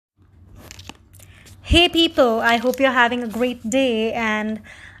Hey people, I hope you're having a great day and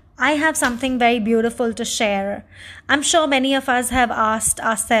I have something very beautiful to share. I'm sure many of us have asked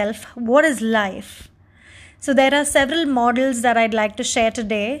ourselves, what is life? So there are several models that I'd like to share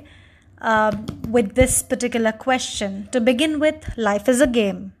today with this particular question. To begin with, life is a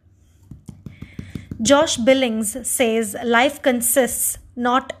game. Josh Billings says life consists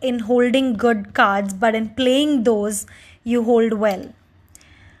not in holding good cards but in playing those you hold well.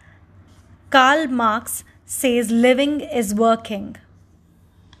 Karl Marx says living is working.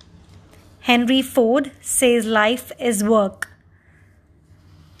 Henry Ford says life is work.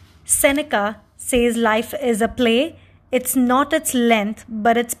 Seneca says life is a play. It's not its length,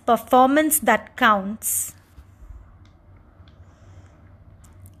 but its performance that counts.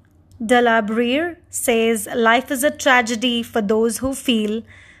 De La Bruyere says life is a tragedy for those who feel,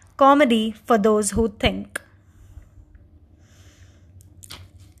 comedy for those who think.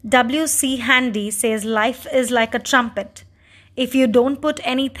 W.C. Handy says life is like a trumpet. If you don't put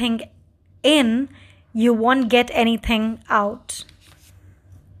anything in, you won't get anything out.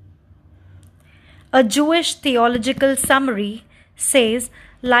 A Jewish theological summary says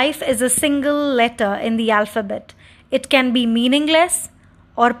life is a single letter in the alphabet. It can be meaningless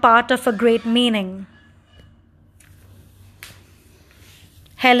or part of a great meaning.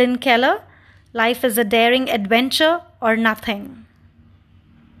 Helen Keller, life is a daring adventure or nothing.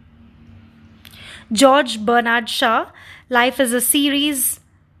 George Bernard Shaw, life is a series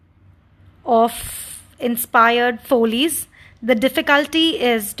of inspired follies. The difficulty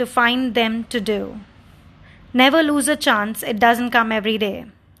is to find them to do. Never lose a chance, it doesn't come every day.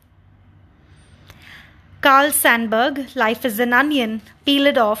 Carl Sandburg, life is an onion, peel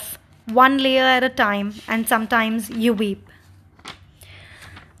it off, one layer at a time, and sometimes you weep.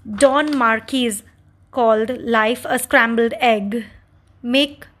 Don Marquis called life a scrambled egg.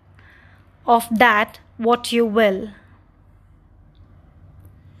 Make of that what you will.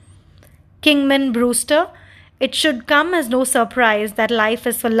 Kingman Brewster, it should come as no surprise that life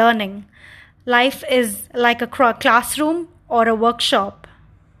is for learning. Life is like a classroom or a workshop,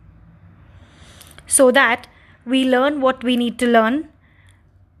 so that we learn what we need to learn,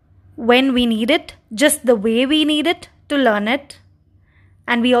 when we need it, just the way we need it to learn it,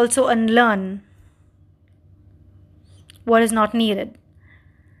 and we also unlearn what is not needed.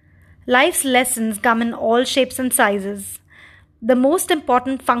 Life's lessons come in all shapes and sizes. The most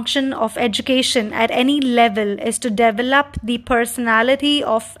important function of education at any level is to develop the personality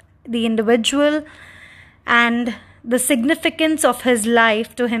of the individual and the significance of his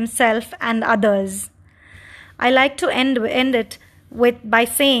life to himself and others. I like to end it by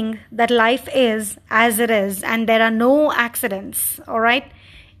saying that life is as it is and there are no accidents. All right?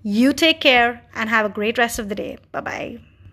 You take care and have a great rest of the day. Bye-bye.